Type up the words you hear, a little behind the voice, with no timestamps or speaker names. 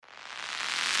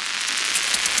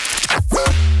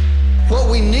What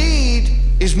we need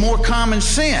is more common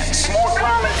sense. More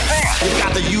common sense. You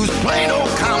got to use plain old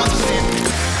common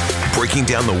sense. Breaking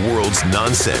down the world's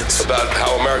nonsense about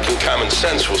how American common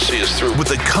sense will see us through. with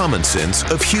the common sense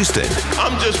of Houston.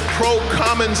 I'm just pro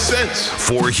common sense.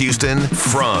 For Houston,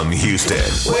 from Houston.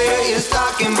 Where you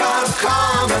talking about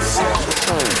common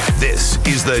sense? This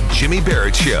is the Jimmy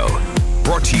Barrett Show,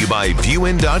 brought to you by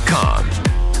viewin.com.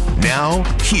 Now,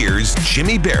 here's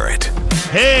Jimmy Barrett.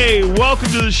 Hey, welcome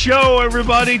to the show,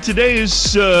 everybody.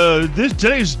 Today's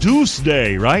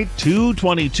Tuesday, right?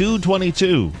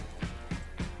 2/22/22.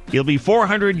 It'll be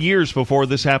 400 years before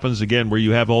this happens again, where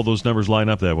you have all those numbers line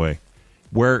up that way,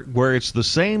 where it's the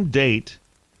same date,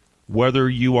 whether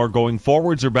you are going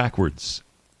forwards or backwards.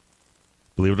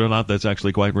 Believe it or not, that's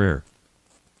actually quite rare.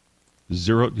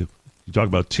 You talk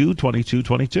about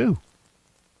 2/22/22.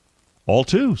 All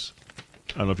twos.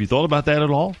 I don't know if you thought about that at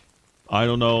all. I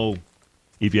don't know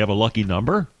if you have a lucky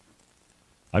number.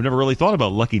 I've never really thought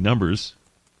about lucky numbers.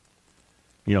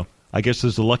 You know, I guess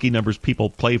there's the lucky numbers people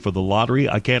play for the lottery.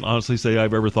 I can't honestly say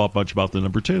I've ever thought much about the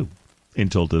number 2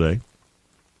 until today.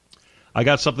 I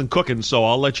got something cooking, so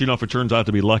I'll let you know if it turns out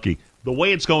to be lucky. The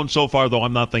way it's going so far, though,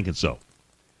 I'm not thinking so.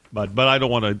 But I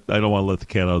don't want to let the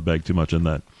cat out of the bag too much on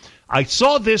that. I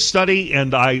saw this study,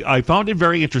 and I found it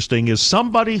very interesting. As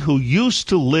somebody who used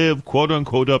to live,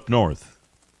 quote-unquote, up north,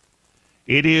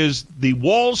 it is the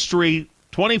Wall Street,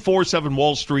 24/7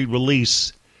 Wall Street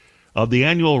release of the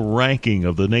annual ranking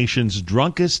of the nation's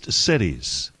drunkest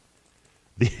cities.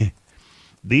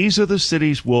 These are the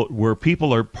cities where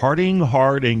people are partying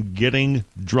hard and getting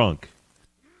drunk.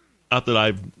 Not that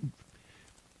I've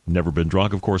never been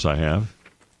drunk. Of course I have.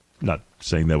 Not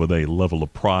saying that with a level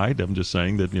of pride. I'm just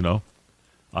saying that, you know,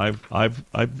 I've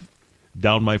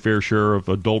downed my fair share of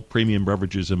adult premium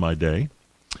beverages in my day.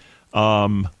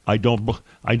 I don't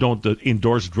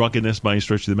endorse drunkenness by any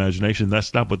stretch of the imagination.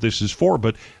 That's not what this is for.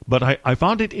 But I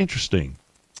found it interesting,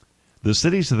 the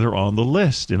cities that are on the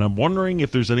list, and I'm wondering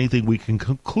if there's anything we can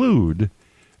conclude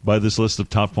by this list of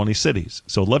top 20 cities.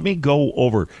 So let me go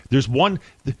over. There's one.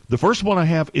 The first one I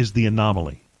have is the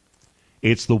anomaly.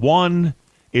 It's the one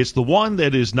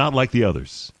that is not like the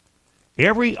others.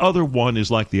 Every other one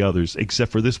is like the others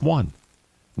except for this one.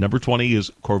 Number 20 is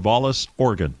Corvallis,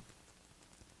 Oregon.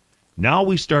 Now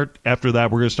after that,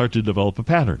 we're going to start to develop a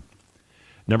pattern.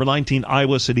 Number 19,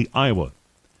 Iowa City, Iowa.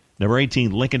 Number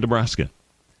 18, Lincoln, Nebraska.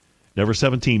 Number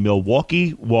 17,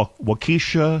 Milwaukee,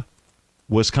 Waukesha,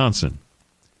 Wisconsin.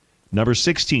 Number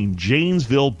 16,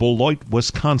 Janesville, Beloit,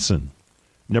 Wisconsin.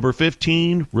 Number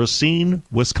 15, Racine,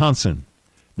 Wisconsin.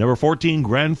 Number 14,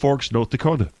 Grand Forks, North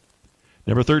Dakota.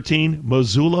 Number 13,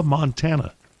 Missoula,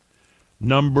 Montana.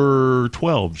 Number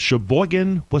 12,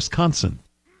 Sheboygan, Wisconsin.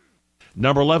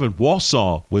 Number 11,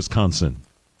 Wausau, Wisconsin.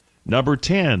 Number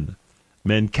 10,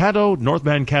 Mankato, North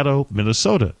Mankato,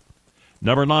 Minnesota.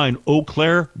 Number 9, Eau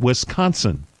Claire,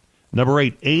 Wisconsin. Number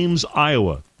 8, Ames,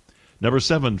 Iowa. Number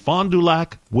 7, Fond du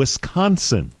Lac,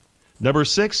 Wisconsin. Number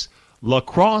 6, La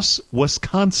Crosse,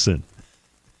 Wisconsin.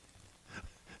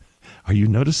 Are you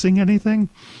noticing anything?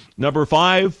 Number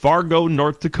 5, Fargo,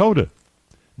 North Dakota.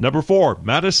 Number 4,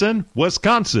 Madison,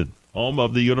 Wisconsin, home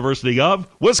of the University of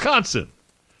Wisconsin.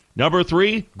 Number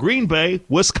 3, Green Bay,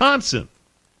 Wisconsin.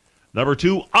 Number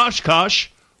 2, Oshkosh,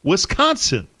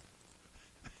 Wisconsin.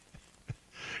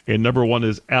 And number 1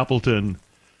 is Appleton,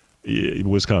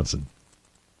 Wisconsin.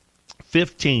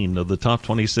 15 of the top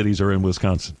 20 cities are in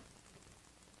Wisconsin.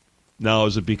 Now,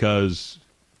 is it because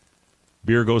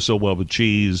beer goes so well with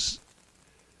cheese?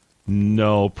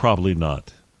 No, probably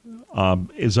not.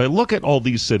 As I look at all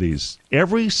these cities,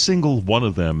 every single one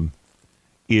of them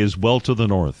is well to the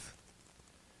north.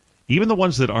 Even the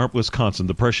ones that aren't Wisconsin,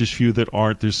 the precious few that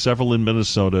aren't, there's several in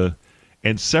Minnesota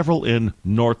and several in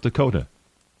North Dakota.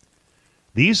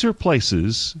 These are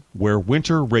places where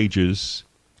winter rages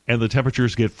and the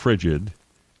temperatures get frigid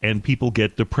and people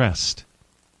get depressed.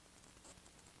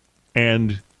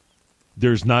 And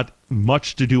there's not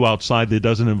much to do outside that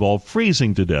doesn't involve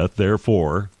freezing to death.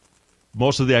 Therefore,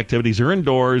 most of the activities are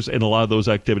indoors, and a lot of those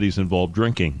activities involve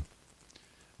drinking.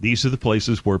 These are the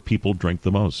places where people drink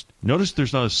the most. Notice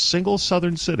there's not a single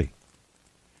southern city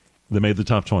that made the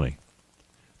top 20.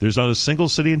 There's not a single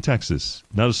city in Texas,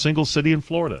 not a single city in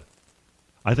Florida.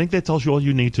 I think that tells you all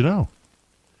you need to know.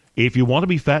 If you want to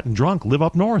be fat and drunk, live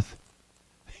up north.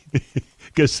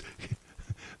 Because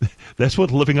that's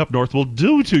what living up north will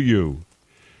do to you.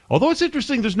 Although it's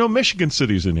interesting, there's no Michigan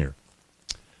cities in here.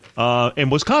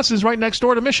 And Wisconsin's right next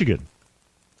door to Michigan.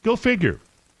 Go figure.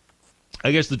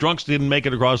 I guess the drunks didn't make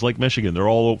it across Lake Michigan. They're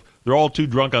all too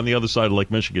drunk on the other side of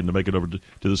Lake Michigan to make it over to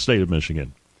the state of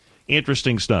Michigan.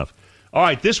 Interesting stuff. All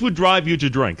right, this would drive you to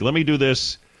drink. Let me do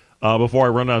this before I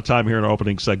run out of time here in our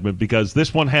opening segment, because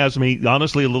this one has me,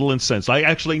 honestly, a little incensed. I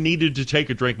actually needed to take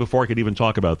a drink before I could even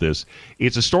talk about this.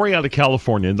 It's a story out of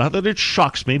California. Not that it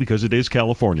shocks me, because it is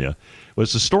California. But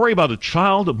it's a story about a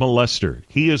child molester.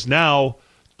 He is now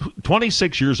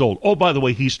 26 years old. Oh, by the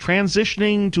way, he's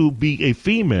transitioning to be a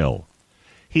female.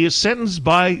 He is sentenced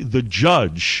by the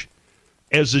judge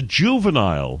as a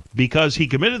juvenile because he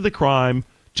committed the crime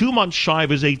 2 months shy of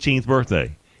his 18th birthday,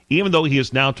 even though he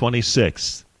is now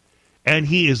 26. And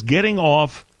he is getting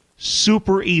off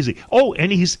super easy. Oh,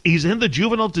 and he's in the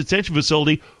juvenile detention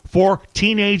facility for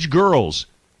teenage girls.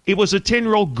 It was a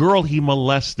 10-year-old girl he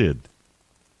molested.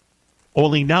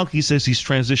 Only now he says he's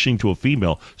transitioning to a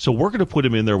female, so we're going to put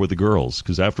him in there with the girls,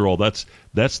 because after all, that's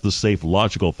the safe,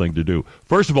 logical thing to do.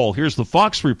 First of all, here's the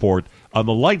Fox report on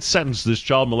the light sentence this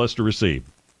child molester received.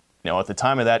 Now, at the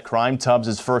time of that crime,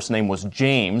 Tubbs' first name was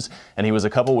James, and he was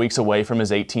a couple weeks away from his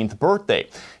 18th birthday.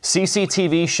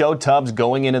 CCTV showed Tubbs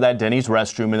going into that Denny's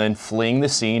restroom and then fleeing the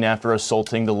scene after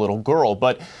assaulting the little girl.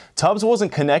 But Tubbs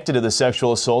wasn't connected to the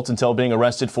sexual assault until being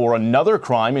arrested for another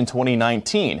crime in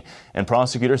 2019. And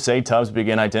prosecutors say Tubbs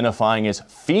began identifying as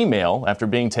female after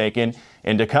being taken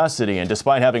into custody. And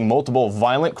despite having multiple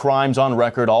violent crimes on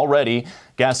record already,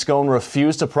 Gascon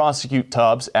refused to prosecute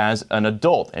Tubbs as an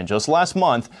adult. And just last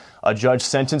month, a judge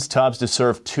sentenced Tubbs to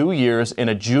serve 2 years in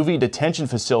a juvie detention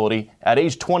facility at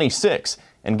age 26.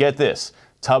 And get this,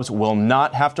 Tubbs will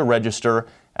not have to register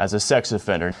as a sex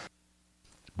offender.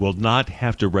 Will not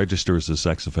have to register as a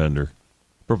sex offender,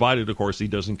 provided, of course, he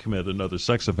doesn't commit another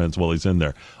sex offense while he's in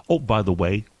there. Oh, by the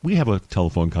way, we have a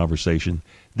telephone conversation.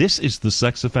 This is the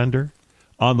sex offender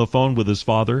on the phone with his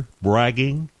father,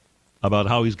 bragging about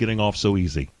how he's getting off so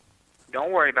easy.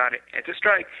 Don't worry about it. It's a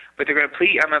strike. But they're going to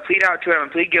plead. I'm going to plead out to it. I'm going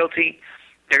to plead guilty.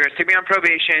 They're going to stick me on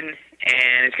probation,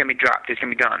 and it's going to be dropped. It's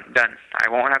going to be done. I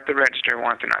won't have to register. I won't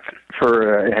have to nothing.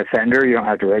 For an offender, you don't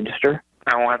have to register?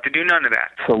 I won't have to do none of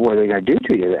that. So what are they going to do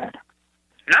to you then?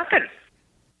 Nothing.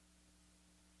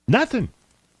 Nothing.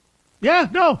 Yeah,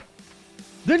 no.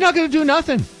 They're not going to do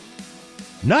nothing.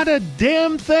 Not a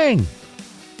damn thing.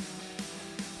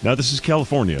 Now, this is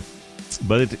California,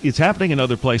 but it's happening in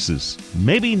other places.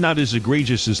 Maybe not as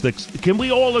egregious as this. Can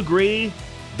we all agree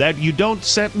that you don't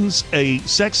sentence a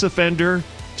sex offender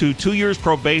to 2 years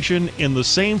probation in the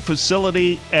same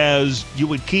facility as you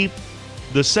would keep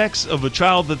the sex of a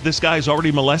child that this guy's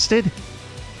already molested?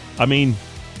 I mean,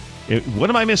 what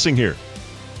am I missing here?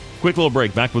 Quick little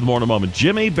break. Back with more in a moment.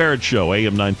 Jimmy Barrett Show,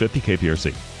 AM 950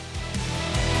 KPRC.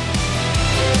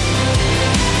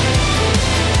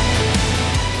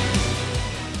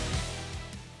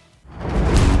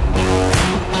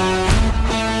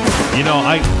 You know,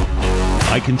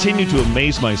 I continue to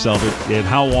amaze myself at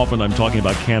how often I'm talking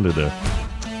about Canada.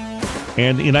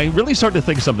 And I really start to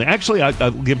think of something. Actually,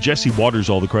 I'll give Jesse Waters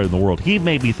all the credit in the world. He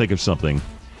made me think of something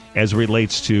as it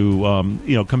relates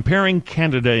to, comparing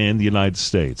Canada and the United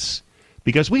States.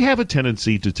 Because we have a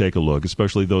tendency to take a look,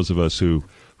 especially those of us who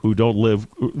don't live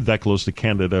that close to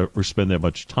Canada or spend that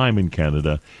much time in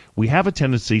Canada. We have a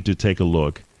tendency to take a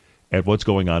look at what's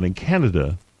going on in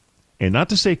Canada. And not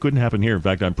to say it couldn't happen here. In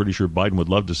fact, I'm pretty sure Biden would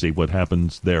love to see what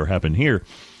happens there happen here.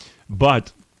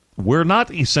 But we're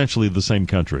not essentially the same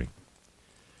country.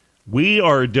 We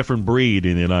are a different breed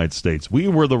in the United States. We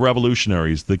were the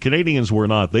revolutionaries. The Canadians were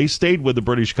not. They stayed with the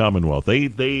British Commonwealth.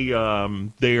 They are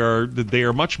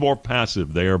much more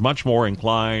passive. They are much more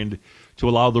inclined to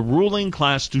allow the ruling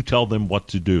class to tell them what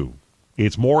to do.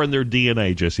 It's more in their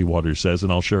DNA, Jesse Waters says,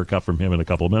 and I'll share a cut from him in a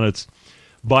couple of minutes.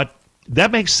 But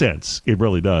that makes sense. It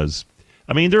really does.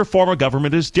 I mean, their form of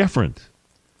government is different.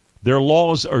 Their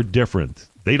laws are different.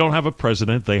 They don't have a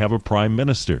president. They have a prime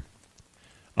minister.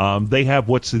 They have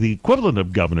what's the equivalent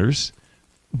of governors,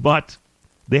 but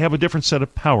they have a different set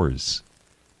of powers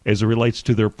as it relates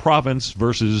to their province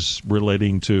versus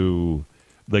relating to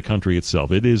the country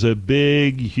itself. It is a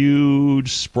big,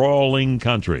 huge, sprawling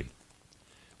country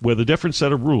with a different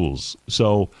set of rules.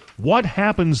 So what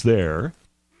happens there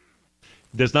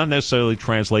does not necessarily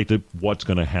translate to what's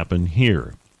going to happen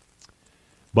here.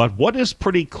 But what is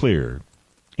pretty clear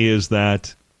is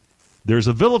that there's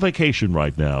a vilification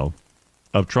right now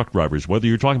of truck drivers, whether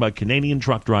you're talking about Canadian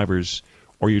truck drivers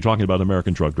or you're talking about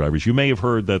American truck drivers. You may have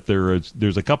heard that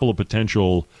there's a couple of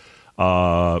potential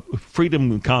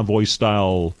freedom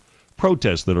convoy-style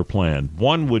protests that are planned.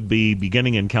 One would be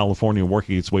beginning in California and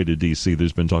working its way to D.C.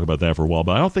 There's been talk about that for a while,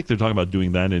 but I don't think they're talking about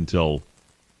doing that until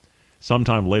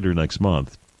sometime later next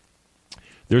month.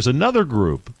 There's another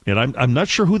group, and I'm not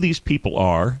sure who these people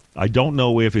are. I don't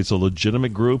know if it's a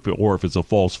legitimate group or if it's a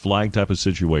false flag type of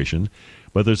situation.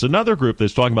 But there's another group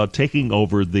that's talking about taking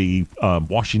over the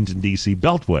Washington, D.C.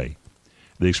 Beltway,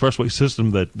 the expressway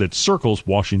system that circles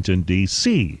Washington,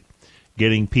 D.C.,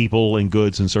 getting people and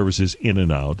goods and services in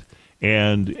and out,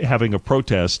 and having a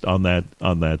protest on that.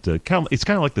 It's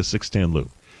kind of like the 610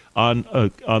 loop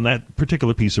on that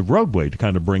particular piece of roadway to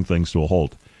kind of bring things to a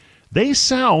halt. They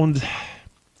sound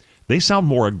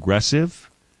more aggressive.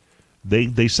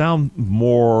 They sound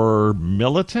more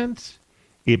militant.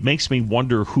 It makes me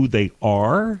wonder who they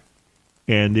are,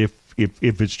 and if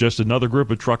it's just another group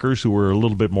of truckers who are a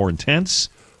little bit more intense,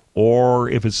 or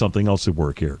if it's something else at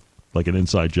work here, like an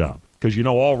inside job. Because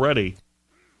already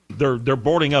they're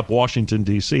boarding up Washington,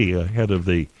 D.C. ahead of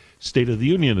the State of the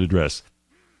Union address.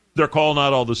 They're calling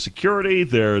out all the security.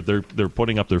 They're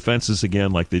putting up their fences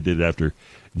again like they did after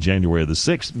January the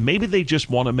 6th. Maybe they just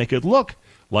want to make it look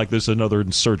like there's another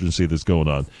insurgency that's going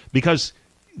on. Because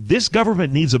this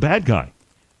government needs a bad guy.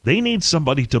 They need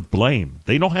somebody to blame.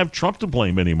 They don't have Trump to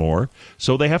blame anymore,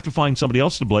 so they have to find somebody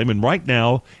else to blame. And right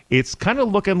now, it's kind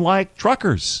of looking like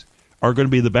truckers are going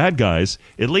to be the bad guys.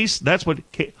 At least that's what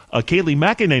Kayleigh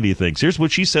McEnany thinks. Here's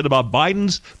what she said about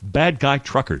Biden's bad guy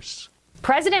truckers.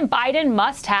 President Biden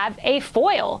must have a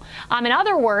foil. In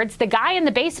other words, the guy in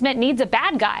the basement needs a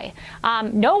bad guy.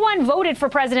 No one voted for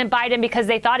President Biden because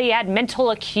they thought he had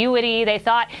mental acuity. They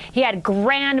thought he had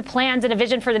grand plans and a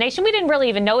vision for the nation. We didn't really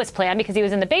even know his plan because he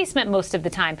was in the basement most of the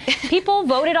time. People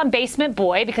voted on Basement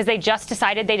Boy because they just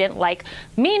decided they didn't like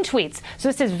mean tweets. So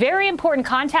this is very important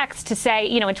context to say,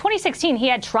 in 2016, he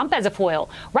had Trump as a foil.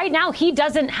 Right now, he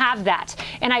doesn't have that.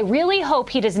 And I really hope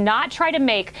he does not try to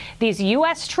make these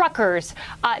U.S. truckers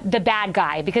the bad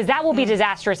guy, because that will be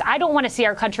disastrous. I don't want to see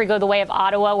our country go the way of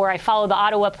Ottawa, where I follow the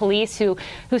Ottawa police who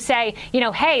say,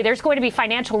 hey, there's going to be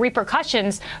financial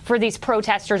repercussions for these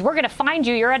protesters. We're going to find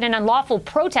you. You're at an unlawful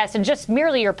protest, and just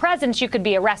merely your presence, you could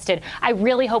be arrested. I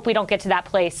really hope we don't get to that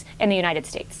place in the United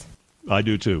States. I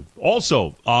do, too.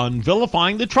 Also, on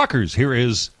vilifying the truckers, here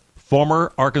is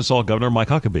former Arkansas Governor Mike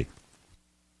Huckabee.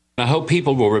 I hope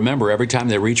people will remember every time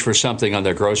they reach for something on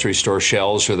their grocery store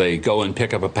shelves or they go and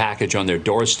pick up a package on their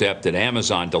doorstep that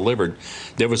Amazon delivered,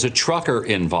 there was a trucker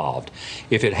involved.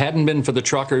 If it hadn't been for the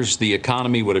truckers, the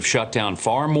economy would have shut down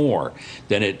far more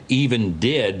than it even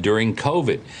did during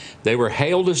COVID. They were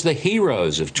hailed as the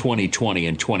heroes of 2020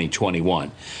 and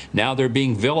 2021. Now they're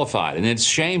being vilified, and it's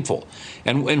shameful.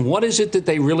 And what is it that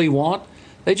they really want?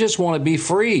 They just want to be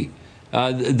free.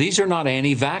 These are not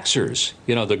anti-vaxxers.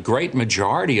 The great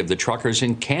majority of the truckers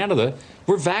in Canada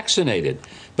were vaccinated,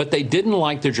 but they didn't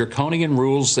like the draconian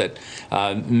rules that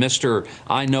Mr.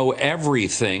 I Know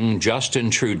Everything, Justin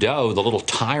Trudeau, the little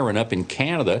tyrant up in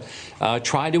Canada,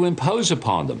 tried to impose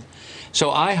upon them.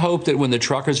 So I hope that when the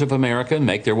truckers of America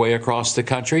make their way across the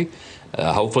country,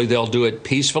 hopefully they'll do it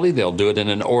peacefully, they'll do it in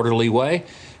an orderly way,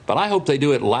 but I hope they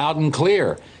do it loud and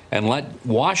clear and let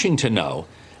Washington know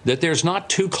that there's not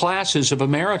two classes of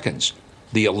Americans,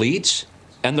 the elites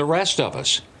and the rest of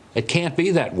us. It can't be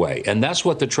that way. And that's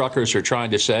what the truckers are trying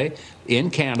to say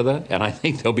in Canada, and I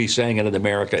think they'll be saying it in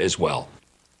America as well.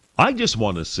 I just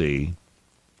want to see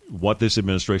what this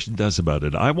administration does about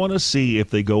it. I want to see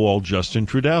if they go all Justin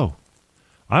Trudeau.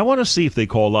 I want to see if they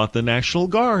call out the National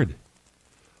Guard,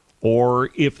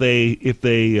 or if they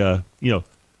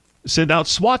send out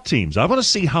SWAT teams. I want to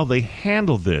see how they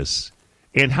handle this.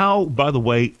 And how, by the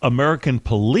way, American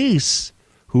police,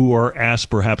 who are asked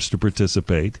perhaps to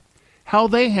participate, how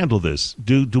they handle this.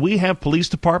 Do we have police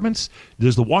departments?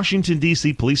 Does the Washington,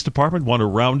 D.C. Police Department want to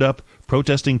round up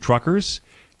protesting truckers,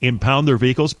 impound their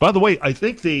vehicles? By the way, I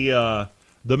think the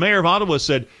mayor of Ottawa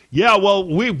said, yeah, well,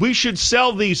 we should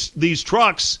sell these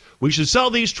trucks. We should sell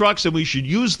these trucks, and we should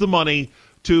use the money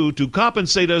to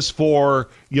compensate us for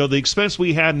the expense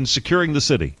we had in securing the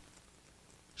city.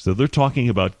 So they're talking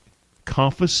about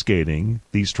confiscating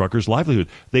these truckers' livelihood.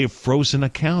 They have frozen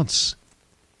accounts.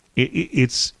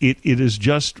 It is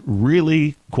just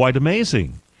really quite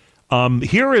amazing.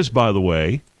 Here is, by the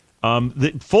way,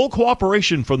 the full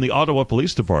cooperation from the Ottawa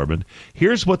Police Department.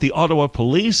 Here's what the Ottawa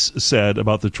Police said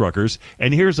about the truckers,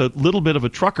 and here's a little bit of a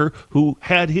trucker who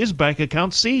had his bank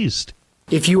account seized.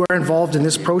 If you are involved in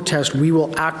this protest, we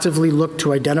will actively look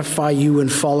to identify you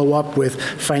and follow up with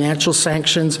financial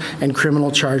sanctions and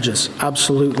criminal charges.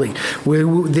 Absolutely.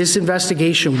 This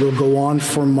investigation will go on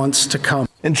for months to come.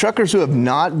 And truckers who have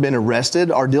not been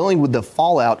arrested are dealing with the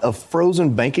fallout of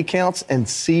frozen bank accounts and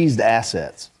seized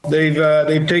assets.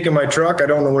 They've taken my truck. I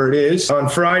don't know where it is. On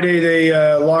Friday,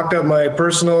 they locked up my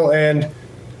personal and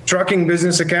trucking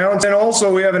business accounts. And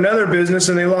also we have another business,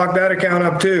 and they locked that account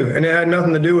up too. And it had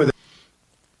nothing to do with it.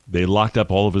 They locked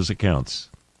up all of his accounts.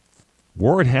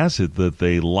 Word has it that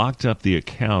they locked up the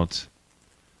account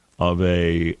of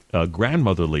a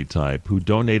grandmotherly type who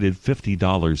donated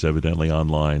 $50 evidently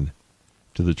online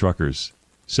to the truckers.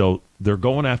 So they're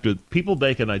going after people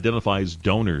they can identify as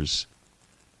donors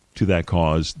to that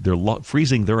cause. They're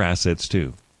freezing their assets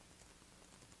too.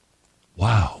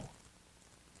 Wow.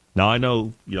 Now I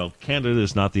know, Canada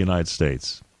is not the United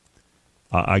States.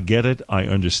 I get it. I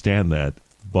understand that.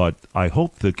 But I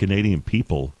hope the Canadian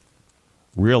people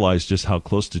realize just how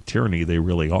close to tyranny they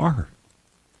really are.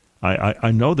 I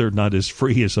know they're not as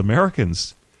free as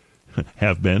Americans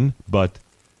have been, but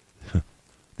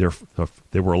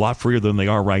they were a lot freer than they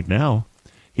are right now.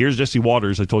 Here's Jesse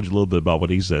Waters. I told you a little bit about what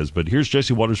he says, but here's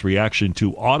Jesse Waters' reaction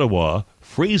to Ottawa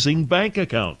freezing bank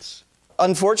accounts.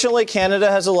 Unfortunately, Canada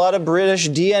has a lot of British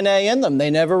DNA in them. They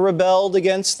never rebelled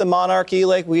against the monarchy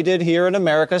like we did here in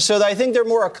America. So I think they're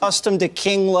more accustomed to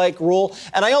king-like rule.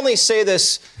 And I only say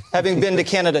this having been to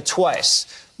Canada twice.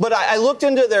 But I looked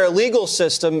into their legal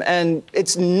system, and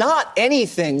it's not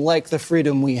anything like the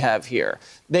freedom we have here.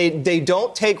 They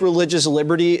don't take religious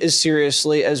liberty as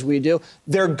seriously as we do.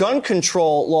 Their gun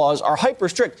control laws are hyper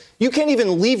strict. You can't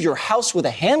even leave your house with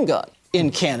a handgun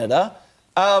in Canada.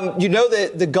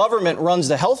 That the government runs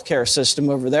the healthcare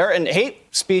system over there, and hate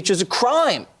speech is a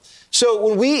crime. So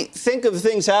when we think of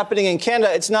things happening in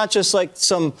Canada, it's not just like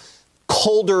some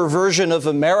colder version of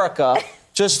America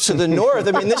just to the north.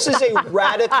 I mean, this is a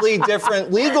radically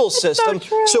different legal system.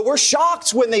 So we're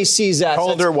shocked when they seize assets.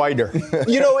 Colder, whiter.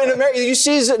 In America, you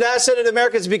seize an asset in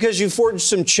America, it's because you forged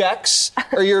some checks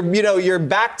or your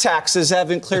back taxes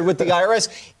haven't cleared with the IRS.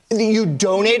 You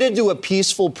donated to a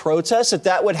peaceful protest.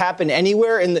 That would happen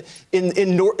anywhere in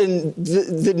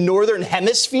the northern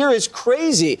hemisphere is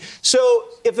crazy. So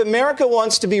if America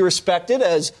wants to be respected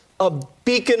as a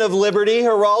beacon of liberty,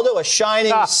 Geraldo, a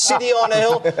shining city on a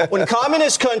hill, when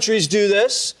communist countries do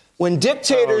this, when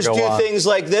dictators do things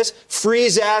like this,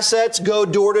 freeze assets, go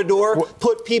door to door,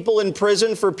 put people in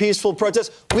prison for peaceful protests,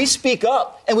 we speak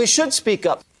up, and we should speak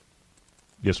up.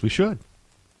 Yes, we should.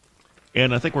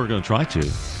 And I think we're going to try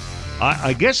to.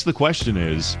 I guess the question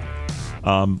is,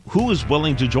 who is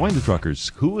willing to join the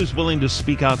truckers? Who is willing to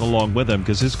speak out along with them?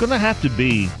 Because it's going to have to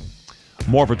be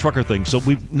more of a trucker thing. So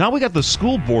we got the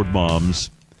school board moms,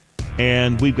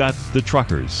 and we've got the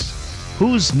truckers.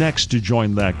 Who's next to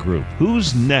join that group?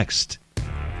 Who's next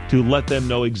to let them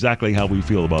know exactly how we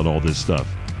feel about all this stuff?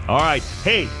 All right.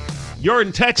 Hey, you're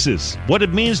in Texas. What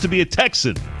it means to be a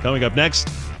Texan. Coming up next.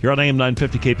 You're on AM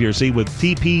 950 KPRC with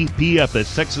TPPF,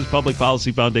 that's Texas Public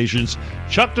Policy Foundation's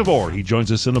Chuck Devore. He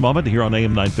joins us in a moment here on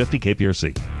AM 950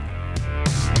 KPRC.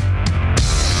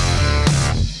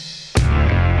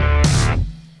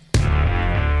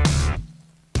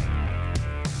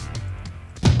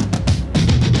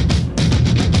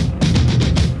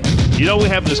 We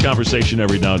have this conversation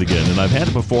every now and again, and I've had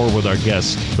it before with our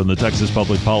guest from the Texas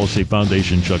Public Policy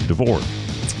Foundation, Chuck Devore.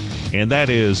 And that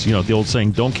is, the old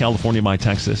saying, don't California my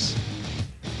Texas.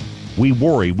 We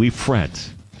worry, we fret.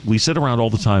 We sit around all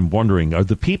the time wondering, are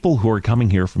the people who are coming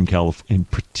here from in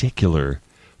particular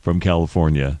from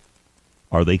California,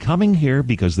 are they coming here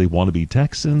because they want to be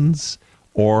Texans,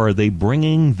 or are they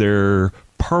bringing their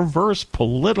perverse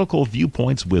political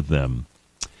viewpoints with them?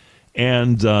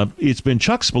 And it's been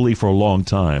Chuck's belief for a long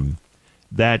time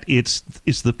that it's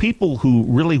the people who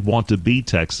really want to be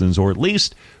Texans, or at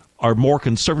least are more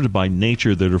conservative by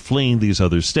nature, that are fleeing these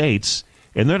other states.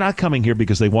 And they're not coming here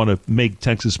because they want to make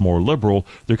Texas more liberal.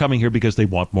 They're coming here because they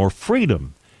want more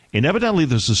freedom. And evidently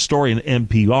there's a story in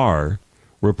NPR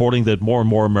reporting that more and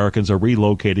more Americans are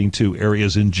relocating to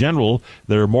areas in general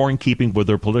that are more in keeping with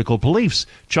their political beliefs.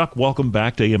 Chuck, welcome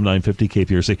back to AM 950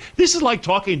 KPRC. This is like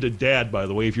talking to Dad, by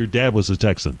the way, if your dad was a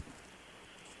Texan.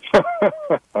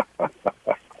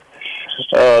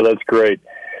 Oh, that's great.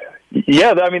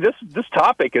 Yeah, I mean, this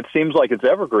topic, it seems like it's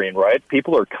evergreen, right?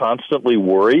 People are constantly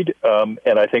worried, and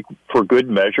I think for good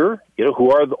measure.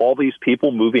 Who are all these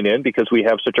people moving in because we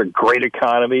have such a great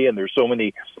economy and there's so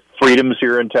many freedoms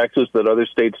here in Texas that other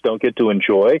states don't get to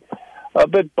enjoy.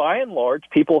 But by and large,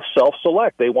 people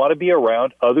self-select. They want to be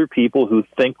around other people who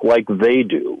think like they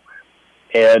do.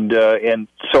 And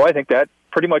so I think that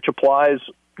pretty much applies,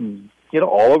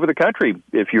 all over the country.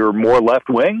 If you're more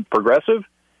left-wing, progressive,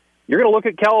 you're going to look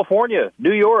at California,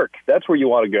 New York. That's where you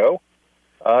want to go.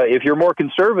 If you're more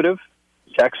conservative,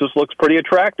 Texas looks pretty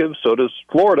attractive. So does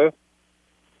Florida.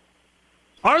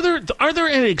 Are there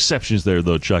any exceptions there,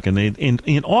 though, Chuck? And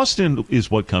in Austin is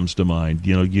what comes to mind.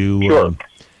 Sure.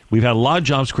 We've had a lot of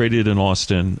jobs created in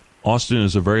Austin. Austin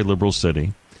is a very liberal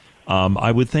city.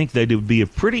 I would think that it would be a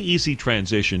pretty easy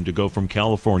transition to go from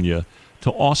California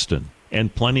to Austin,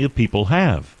 and plenty of people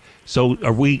have. So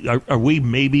are we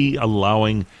maybe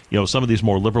allowing, some of these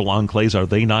more liberal enclaves, are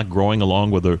they not growing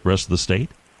along with the rest of the state?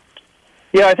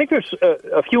 Yeah, I think there's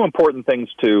a few important things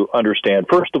to understand.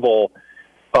 First of all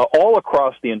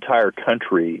across the entire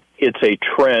country, it's a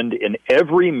trend in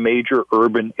every major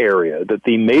urban area that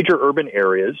the major urban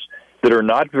areas that are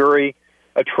not very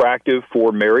attractive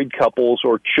for married couples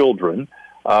or children,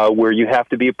 where you have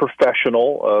to be a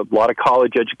professional, a lot of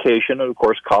college education, and of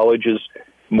course college is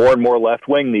more and more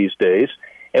left-wing these days.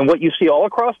 And what you see all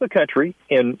across the country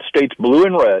in states blue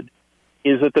and red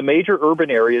is that the major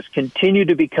urban areas continue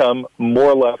to become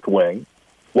more left-wing,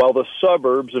 while the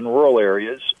suburbs and rural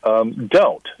areas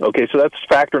don't. Okay, so that's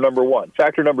factor number one.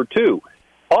 Factor number two,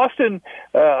 Austin,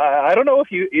 I don't know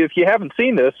if you haven't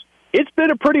seen this, it's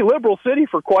been a pretty liberal city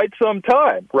for quite some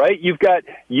time, right? You've got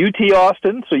UT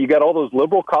Austin, so you got all those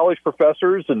liberal college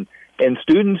professors and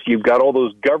students. You've got all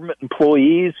those government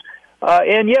employees.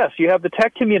 And yes, you have the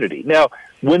tech community. Now,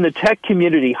 when the tech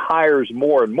community hires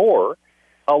more and more,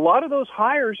 a lot of those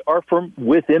hires are from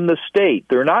within the state.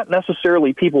 They're not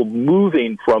necessarily people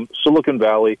moving from Silicon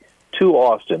Valley to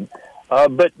Austin.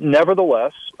 But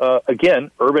nevertheless,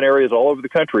 again, urban areas all over the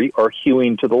country are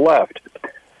hewing to the left.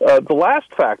 The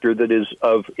last factor that is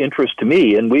of interest to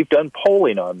me, and we've done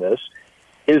polling on this,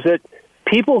 is that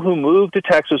people who move to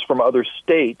Texas from other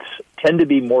states tend to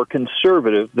be more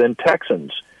conservative than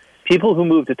Texans. People who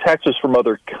move to Texas from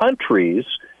other countries,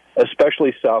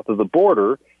 especially south of the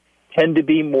border, tend to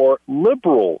be more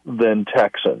liberal than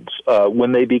Texans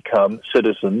when they become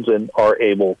citizens and are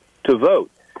able to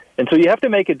vote. And so you have to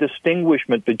make a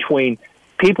distinguishment between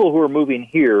people who are moving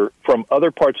here from other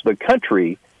parts of the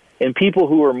country and people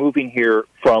who are moving here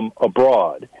from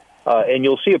abroad. And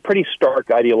you'll see a pretty stark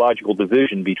ideological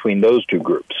division between those two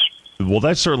groups. Well,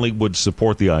 that certainly would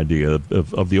support the idea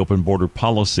of the open border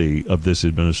policy of this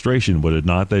administration, would it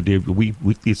not? That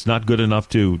it's not good enough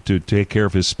to take care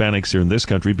of Hispanics here in this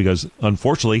country because,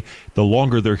 unfortunately, the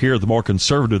longer they're here, the more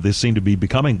conservative they seem to be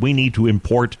becoming. We need to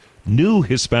import new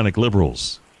Hispanic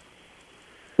liberals.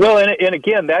 Well, and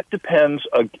again, that depends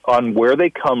on where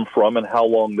they come from and how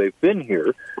long they've been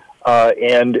here,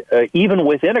 and even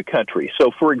within a country. So,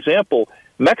 for example,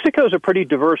 Mexico is a pretty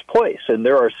diverse place, and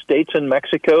there are states in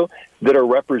Mexico that are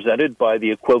represented by the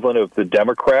equivalent of the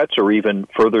Democrats or even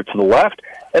further to the left,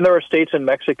 and there are states in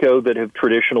Mexico that have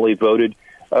traditionally voted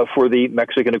for the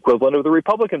Mexican equivalent of the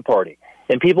Republican Party.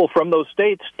 And people from those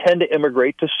states tend to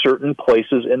immigrate to certain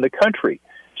places in the country.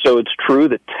 So it's true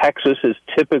that Texas has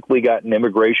typically gotten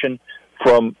immigration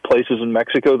from places in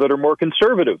Mexico that are more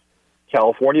conservative.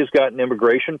 California's gotten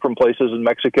immigration from places in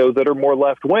Mexico that are more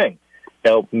left-wing.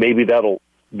 Now, maybe that'll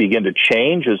begin to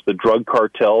change as the drug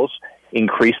cartels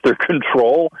increase their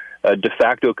control, de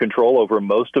facto control over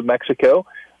most of Mexico.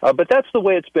 But that's the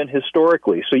way it's been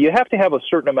historically. So you have to have a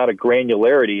certain amount of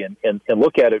granularity and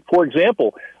look at it. For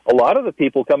example, a lot of the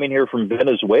people coming here from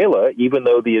Venezuela, even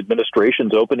though the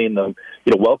administration's opening them,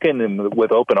 welcoming them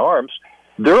with open arms,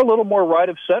 they're a little more right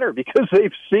of center because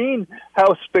they've seen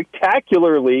how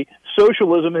spectacularly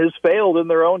socialism has failed in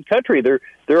their own country. They're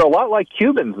a lot like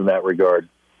Cubans in that regard.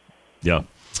 Yeah.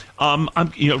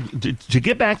 To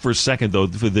get back for a second, though,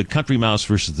 for the country mouse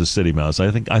versus the city mouse, I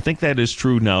think that is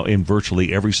true now in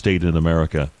virtually every state in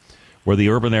America, where the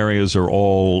urban areas are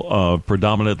all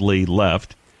predominantly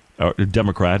left,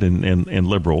 Democrat and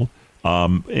liberal,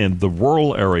 and the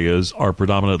rural areas are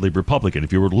predominantly Republican.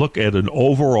 If you were to look at an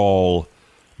overall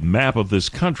map of this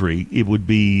country, it would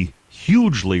be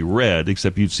hugely red,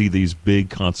 except you'd see these big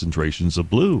concentrations of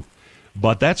blue.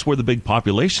 But that's where the big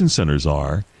population centers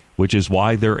are, which is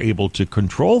why they're able to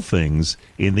control things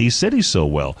in these cities so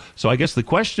well. So I guess the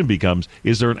question becomes,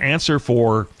 is there an answer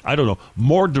for,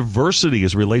 more diversity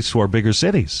as it relates to our bigger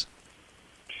cities?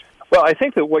 Well, I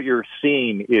think that what you're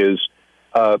seeing is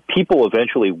people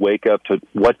eventually wake up to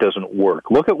what doesn't work.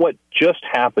 Look at what just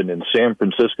happened in San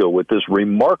Francisco with this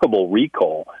remarkable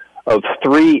recall of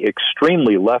 3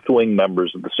 extremely left-wing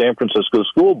members of the San Francisco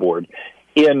School Board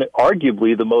in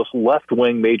arguably the most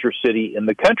left-wing major city in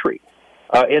the country.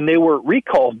 And they were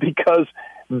recalled because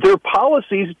their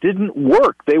policies didn't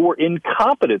work. They were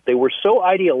incompetent. They were so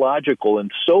ideological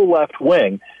and so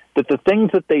left-wing that the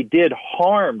things that they did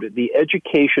harmed the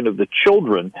education of the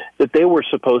children that they were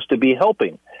supposed to be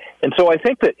helping. And so I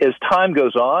think that as time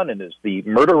goes on and as the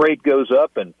murder rate goes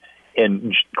up and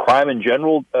crime in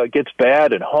general gets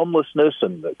bad and homelessness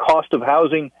and the cost of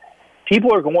housing,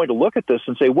 people are going to look at this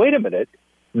and say, wait a minute,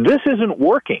 this isn't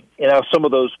working. Now, some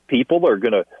of those people are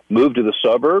going to move to the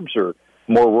suburbs or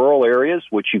more rural areas,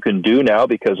 which you can do now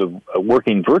because of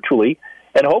working virtually,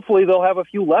 and hopefully they'll have a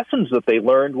few lessons that they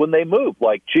learned when they moved,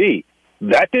 like,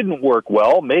 that didn't work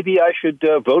well. Maybe I should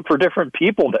vote for different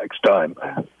people next time.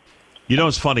 You know,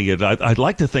 it's funny. I'd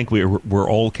like to think we're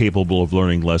all capable of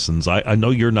learning lessons. I know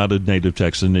you're not a native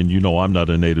Texan, and you know I'm not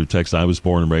a native Texan. I was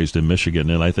born and raised in Michigan,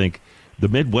 and I think the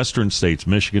Midwestern states,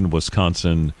 Michigan,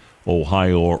 Wisconsin,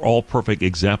 Ohio, are all perfect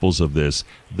examples of this.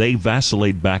 They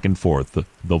vacillate back and forth.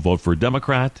 They'll vote for a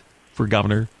Democrat for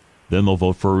governor, then they'll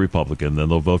vote for a Republican, then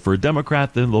they'll vote for a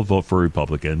Democrat, then they'll vote for a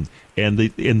Republican, and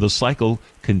the cycle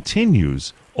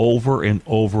continues over and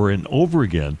over and over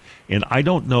again. And I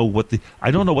don't know what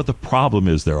the problem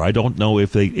is there. I don't know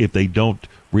if they don't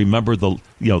remember the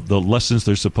lessons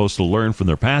they're supposed to learn from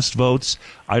their past votes.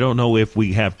 I don't know if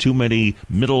we have too many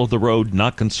middle of the road,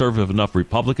 not conservative enough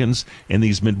Republicans in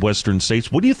these Midwestern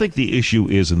states. What do you think the issue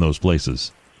is in those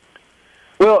places?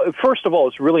 Well, first of all,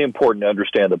 it's really important to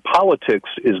understand that politics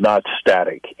is not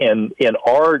static. And in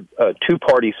our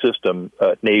two-party system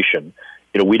nation,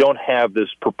 we don't have this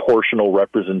proportional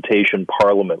representation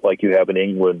parliament like you have in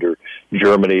England or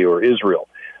Germany or Israel.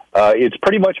 It's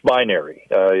pretty much binary.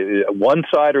 One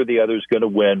side or the other is going to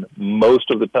win most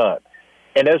of the time.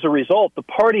 And as a result, the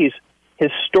parties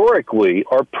historically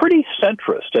are pretty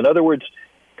centrist. In other words,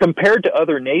 compared to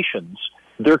other nations,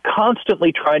 they're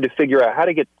constantly trying to figure out how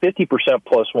to get 50%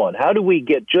 plus one. How do we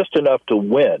get just enough to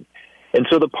win? And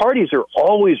so the parties are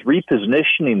always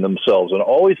repositioning themselves and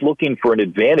always looking for an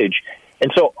advantage.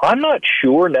 And so I'm not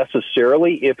sure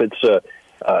necessarily if it's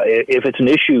an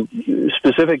issue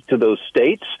specific to those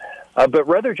states, but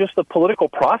rather just the political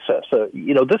process.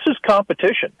 This is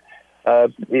competition.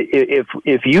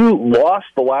 If you lost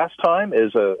the last time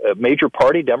as a major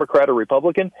party, Democrat or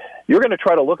Republican, you're going to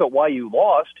try to look at why you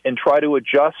lost and try to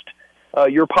adjust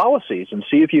your policies and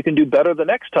see if you can do better the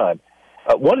next time.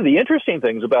 One of the interesting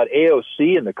things about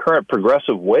AOC and the current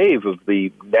progressive wave of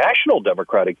the National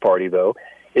Democratic Party, though,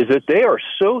 is that they are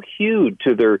so hewed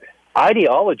to their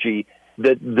ideology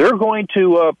that they're going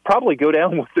to probably go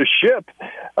down with the ship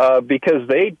because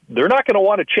they're not going to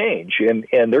want to change, and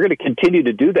they're going to continue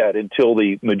to do that until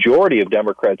the majority of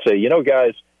Democrats say,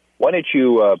 guys, why don't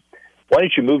you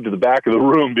move to the back of the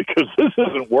room because this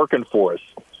isn't working for us.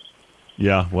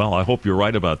 Yeah, well, I hope you're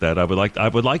right about that. I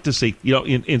would like to see,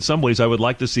 in some ways, I would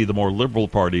like to see the more liberal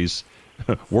parties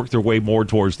work their way more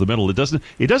towards the middle. It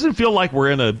doesn't feel like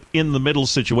we're in the middle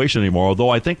situation anymore. Although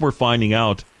I think we're finding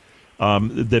out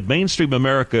that mainstream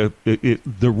America,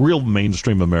 the real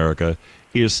mainstream America,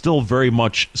 is still very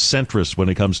much centrist when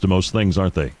it comes to most things,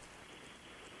 aren't they?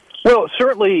 Well,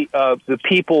 certainly the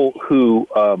people who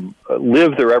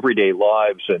live their everyday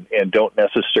lives and don't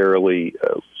necessarily,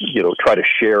 try to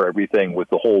share everything with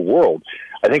the whole world.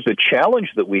 I think the challenge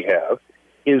that we have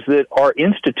is that our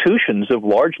institutions have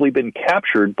largely been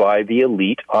captured by the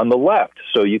elite on the left.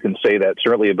 So you can say that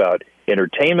certainly about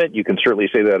entertainment. You can certainly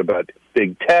say that about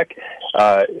big tech.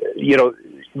 There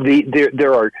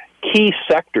are key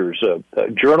sectors of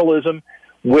journalism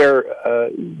where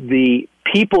the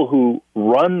people who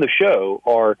run the show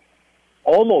are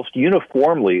almost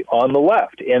uniformly on the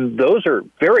left. And those are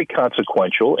very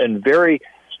consequential and very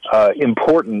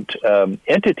important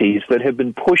entities that have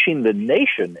been pushing the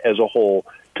nation as a whole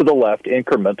to the left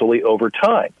incrementally over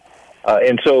time.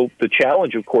 And so the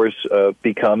challenge, of course,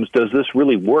 becomes, does this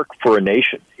really work for a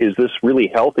nation? Is this really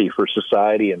healthy for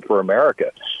society and for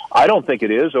America? I don't think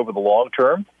it is over the long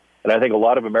term, and I think a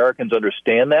lot of Americans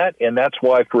understand that, and that's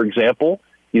why, for example,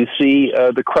 you see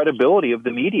the credibility of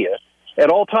the media at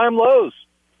all-time lows.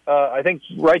 I think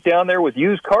right down there with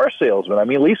used car salesmen. I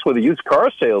mean, at least with a used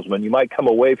car salesman, you might come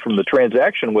away from the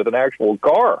transaction with an actual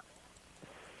car.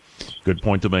 Good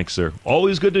point to make, sir.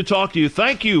 Always good to talk to you.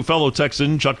 Thank you, fellow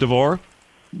Texan Chuck Devore.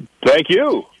 Thank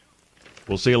you.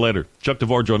 We'll see you later. Chuck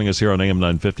Devore joining us here on AM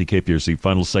 950 KPRC.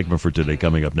 Final segment for today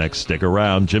coming up next. Stick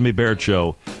around. Jimmy Barrett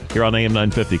Show here on AM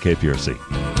 950 KPRC.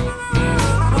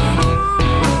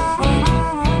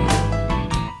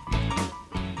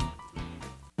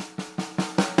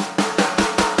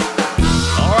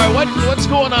 What's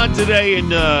going on today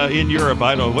in Europe?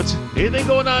 I don't know. What's anything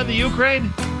going on in the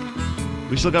Ukraine?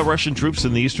 We still got Russian troops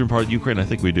in the eastern part of Ukraine. I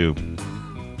think we do.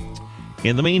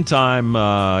 In the meantime,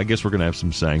 I guess we're going to have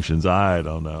some sanctions. I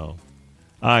don't know.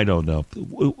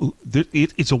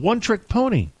 It's a one-trick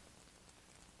pony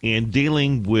in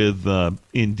dealing with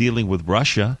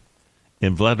Russia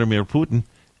and Vladimir Putin.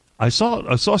 I saw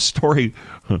a story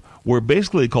where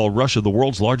basically they call Russia the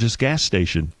world's largest gas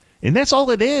station, and that's all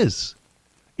it is.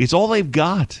 It's all they've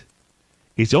got.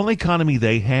 It's the only economy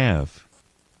they have.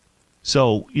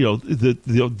 So,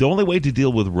 the only way to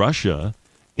deal with Russia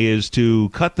is to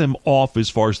cut them off as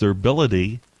far as their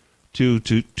ability to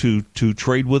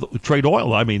trade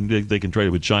oil. I mean, they can trade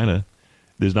it with China,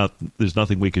 There's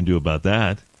nothing we can do about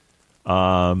that.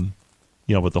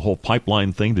 With the whole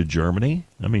pipeline thing to Germany,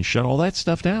 I mean, shut all that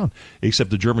stuff down. Except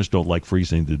the Germans don't like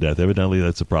freezing to death. Evidently,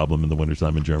 that's a problem in the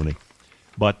wintertime in Germany.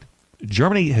 But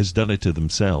Germany has done it to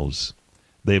themselves.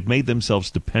 They've made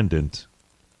themselves dependent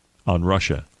on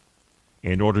Russia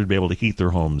in order to be able to heat their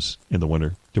homes in the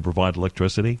winter, to provide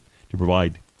electricity, to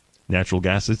provide natural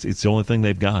gas. It's the only thing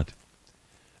they've got.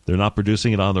 They're not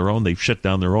producing it on their own. They've shut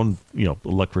down their own,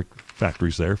 electric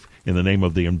factories there in the name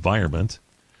of the environment.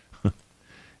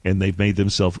 And they've made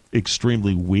themselves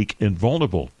extremely weak and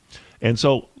vulnerable. And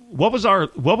so, what was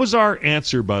our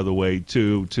answer, by the way,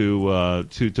 to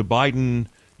Biden,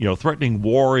 threatening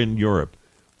war in Europe?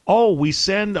 Oh, we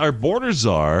send our border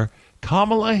czar,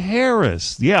 Kamala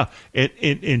Harris. Yeah,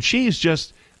 and she's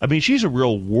just, she's a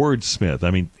real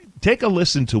wordsmith. Take a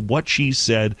listen to what she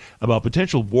said about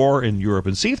potential war in Europe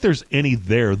and see if there's any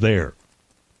there.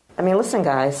 Listen,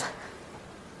 guys,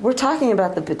 we're talking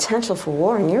about the potential for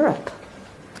war in Europe.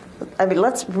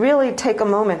 Let's really take a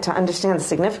moment to understand the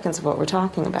significance of what we're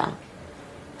talking about.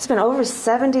 It's been over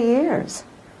 70 years.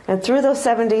 And through those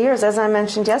 70 years, as I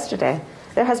mentioned yesterday,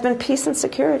 there has been peace and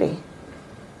security.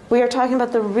 We are talking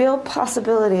about the real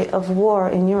possibility of war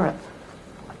in Europe.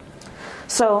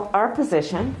 So our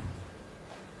position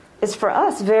is for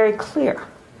us very clear,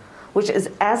 which is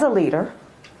as a leader,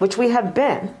 which we have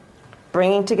been,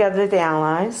 bringing together the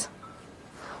allies,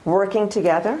 working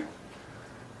together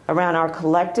around our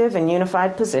collective and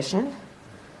unified position,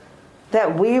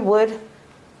 that we would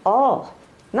all,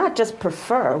 not just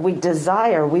prefer, we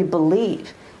desire, we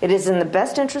believe, it is in the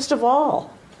best interest of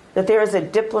all that there is a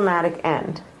diplomatic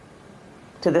end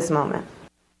to this moment.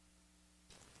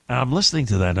 I'm listening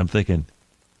to that and I'm thinking,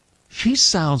 she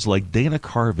sounds like Dana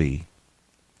Carvey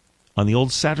on the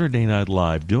old Saturday Night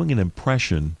Live doing an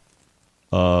impression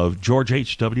of George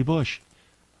H.W. Bush.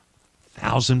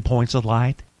 1,000 points of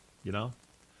light,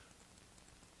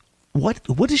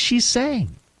 What is she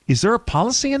saying? Is there a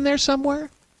policy in there somewhere?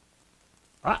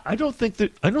 I don't think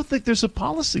there's a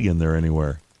policy in there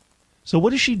anywhere. So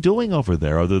what is she doing over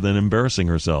there other than embarrassing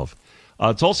herself?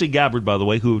 Tulsi Gabbard, by the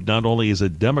way, who not only is a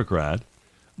Democrat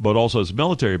but also has a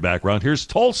military background. Here's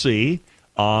Tulsi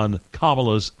on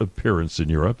Kamala's appearance in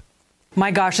Europe. My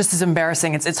gosh, this is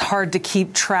embarrassing. It's hard to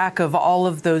keep track of all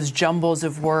of those jumbles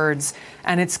of words.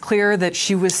 And it's clear that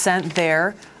she was sent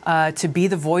there to be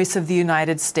the voice of the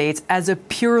United States as a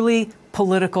purely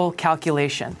political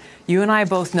calculation. You and I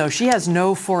both know she has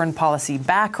no foreign policy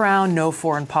background, no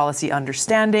foreign policy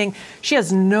understanding. She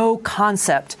has no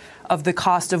concept of the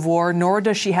cost of war, nor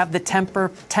does she have the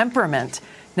temperament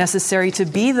necessary to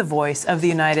be the voice of the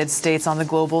United States on the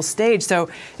global stage. So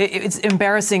it's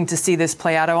embarrassing to see this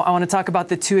play out. I want to talk about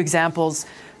the two examples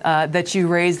that you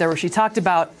raised there, where she talked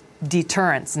about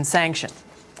deterrence and sanction.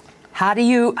 How do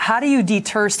you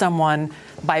deter someone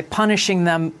by punishing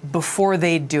them before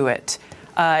they do it?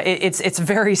 It's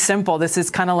very simple. This is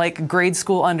kind of like grade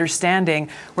school understanding,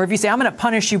 where if you say, I'm going to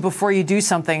punish you before you do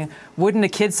something, wouldn't a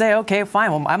kid say, okay, fine,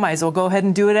 well, I might as well go ahead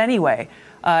and do it anyway?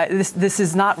 This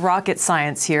is not rocket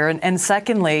science here. And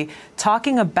secondly,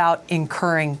 talking about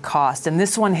incurring cost. And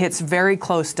this one hits very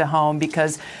close to home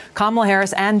because Kamala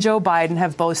Harris and Joe Biden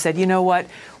have both said, you know what,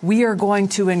 we are going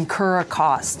to incur a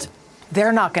cost.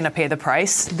 They're not going to pay the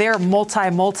price. They're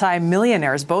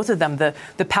multi-millionaires, both of them.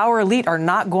 The power elite are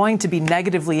not going to be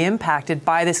negatively impacted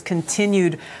by this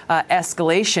continued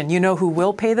escalation. You know who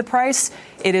will pay the price?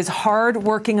 It is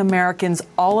hard-working Americans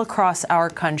all across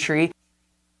our country.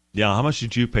 Yeah, how much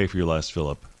did you pay for your last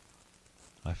fill-up?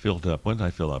 I filled up. When did I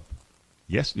fill up?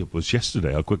 Yes, it was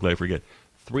yesterday. How quickly I forget.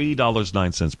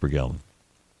 $3.09 per gallon.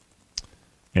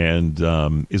 And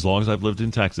as long as I've lived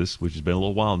in Texas, which has been a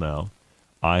little while now,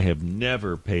 I have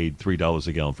never paid $3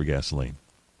 a gallon for gasoline.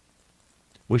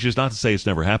 Which is not to say it's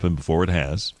never happened before. It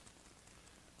has.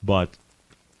 But,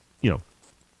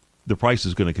 the price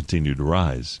is going to continue to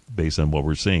rise based on what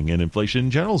we're seeing. And inflation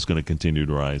in general is going to continue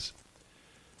to rise.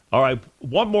 All right,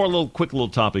 one more quick little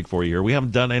topic for you here. We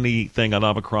haven't done anything on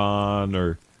Omicron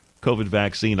or COVID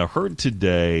vaccine. I heard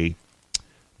today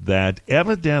that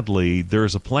evidently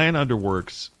there's a plan under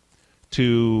works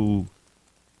to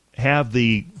have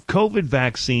the COVID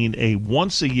vaccine a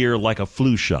once a year like a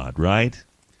flu shot, right?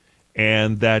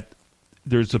 And that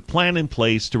there's a plan in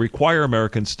place to require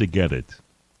Americans to get it.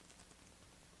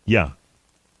 Yeah,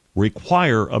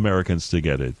 require Americans to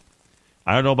get it.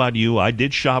 I don't know about you. I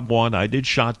did shot 1. I did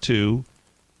shot 2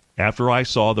 after I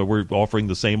saw that we're offering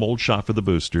the same old shot for the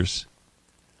boosters.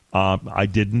 I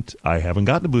haven't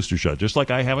gotten a booster shot, just like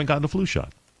I haven't gotten a flu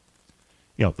shot.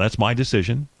 That's my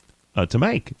decision to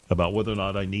make about whether or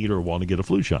not I need or want to get a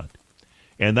flu shot.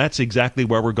 And that's exactly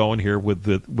where we're going here with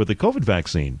the COVID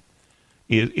vaccine.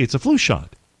 It's a flu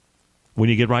shot when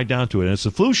you get right down to it. And it's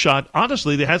a flu shot,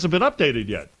 honestly, that hasn't been updated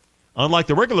yet, unlike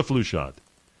the regular flu shot.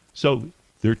 So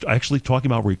they're actually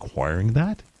talking about requiring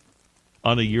that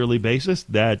on a yearly basis.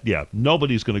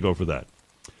 Nobody's going to go for that.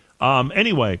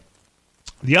 Anyway,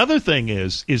 the other thing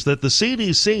is that the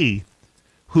CDC,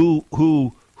 who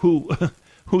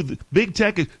the big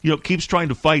tech, keeps trying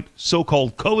to fight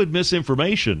so-called COVID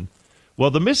misinformation. Well,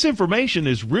 the misinformation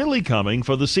is really coming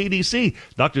from the CDC.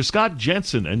 Dr. Scott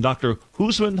Jensen and Dr.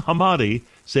 Hussein Hamadi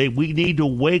say we need to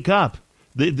wake up.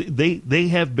 They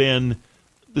have been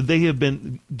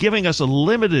giving us the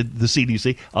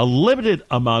CDC, a limited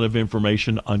amount of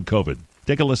information on COVID.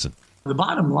 Take a listen. The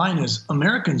bottom line is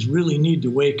Americans really need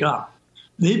to wake up.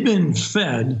 They've been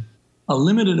fed a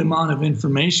limited amount of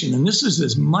information, and this is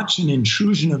as much an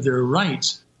intrusion of their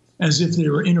rights as if they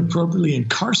were inappropriately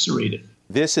incarcerated.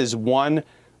 This is one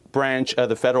branch of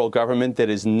the federal government that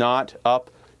is not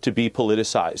up to be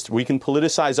politicized. We can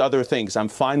politicize other things. I'm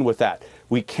fine with that.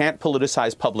 We can't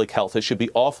politicize public health. It should be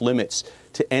off limits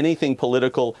to anything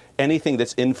political, anything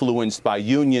that's influenced by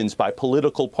unions, by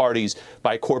political parties,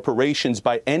 by corporations,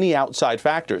 by any outside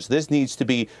factors. This needs to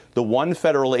be the one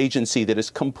federal agency that is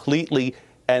completely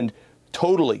and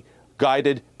totally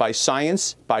guided by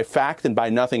science, by fact, and by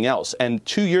nothing else. And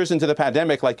 2 years into the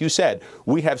pandemic, like you said,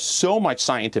 we have so much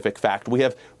scientific fact. We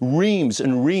have reams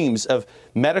and reams of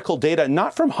medical data,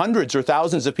 not from hundreds or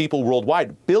thousands of people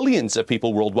worldwide, billions of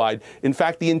people worldwide. In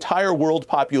fact, the entire world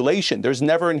population. There's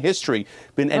never in history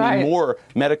been any more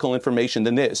medical information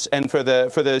than this. And for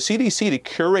the CDC to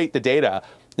curate the data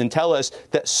and tell us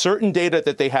that certain data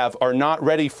that they have are not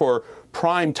ready for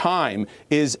prime time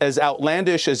is as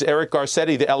outlandish as Eric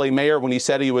Garcetti, the LA mayor, when he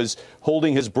said he was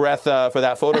holding his breath for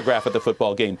that photograph at the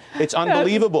football game. It's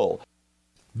unbelievable.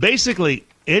 Basically,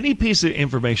 any piece of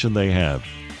information they have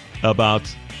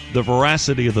about the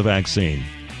veracity of the vaccine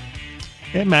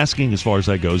and masking as far as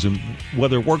that goes, and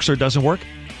whether it works or doesn't work,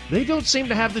 they don't seem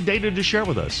to have the data to share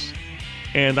with us.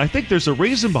 And I think there's a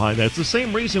reason behind that. It's the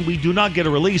same reason we do not get a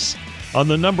release on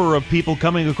the number of people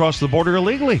coming across the border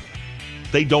illegally.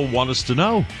 They don't want us to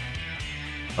know.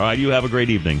 All right, you have a great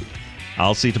evening.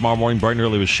 I'll see you tomorrow morning bright and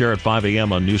early with Cher at 5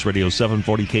 a.m. on News Radio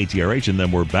 740 KTRH, and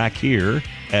then we're back here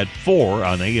at 4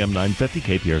 on AM 950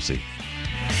 KPRC.